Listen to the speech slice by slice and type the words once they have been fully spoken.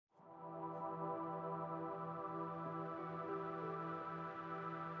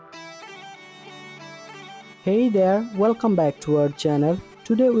Hey there, welcome back to our channel.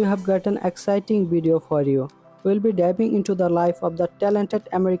 Today we have got an exciting video for you. We'll be diving into the life of the talented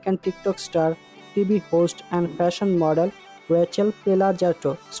American TikTok star, TV host and fashion model Rachel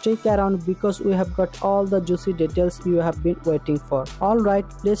Pizzolato. Stick around because we have got all the juicy details you have been waiting for. Alright,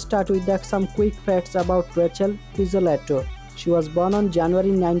 let's start with some quick facts about Rachel Pizzolato. She was born on January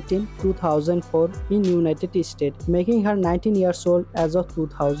 19, 2004 in United States, making her 19 years old as of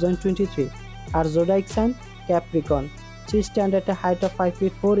 2023. Her zodiac sign Capricorn. She stands at a height of 5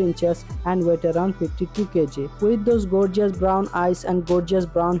 feet 4 inches and weight around 52 kg. With those gorgeous brown eyes and gorgeous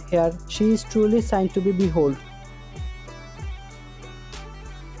brown hair, she is truly signed to be behold.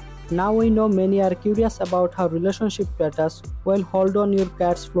 Now we know many are curious about her relationship status. Well, hold on your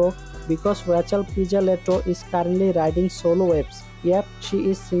cat's flow because Rachel Pizzolato is currently riding solo waves. Yep, she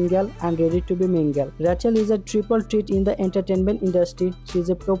is single and ready to be mingle. Rachel is a triple threat in the entertainment industry. She is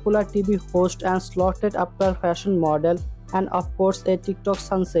a popular TV host and slotted after fashion model and of course a TikTok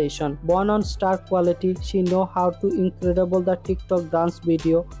sensation. Born on star quality, she know how to incredible the TikTok dance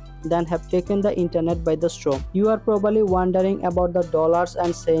video that have taken the internet by the storm. You are probably wondering about the dollars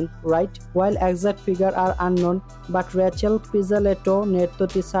and cents, right? While exact figures are unknown, but Rachel Pizzolato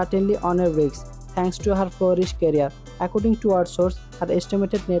Networth is certainly on a rise thanks to her flourish career. According to our source, her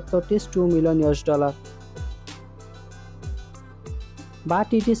estimated net worth is $2 million.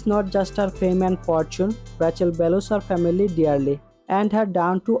 But it is not just her fame and fortune. Rachel values her family dearly, and her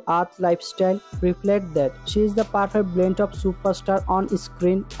down-to-earth lifestyle reflects that. She is the perfect blend of superstar on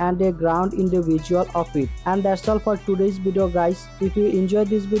screen and a ground individual of it. And that's all for today's video, guys. If you enjoyed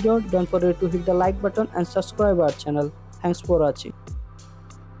this video, don't forget to hit the like button and subscribe our channel. Thanks for watching.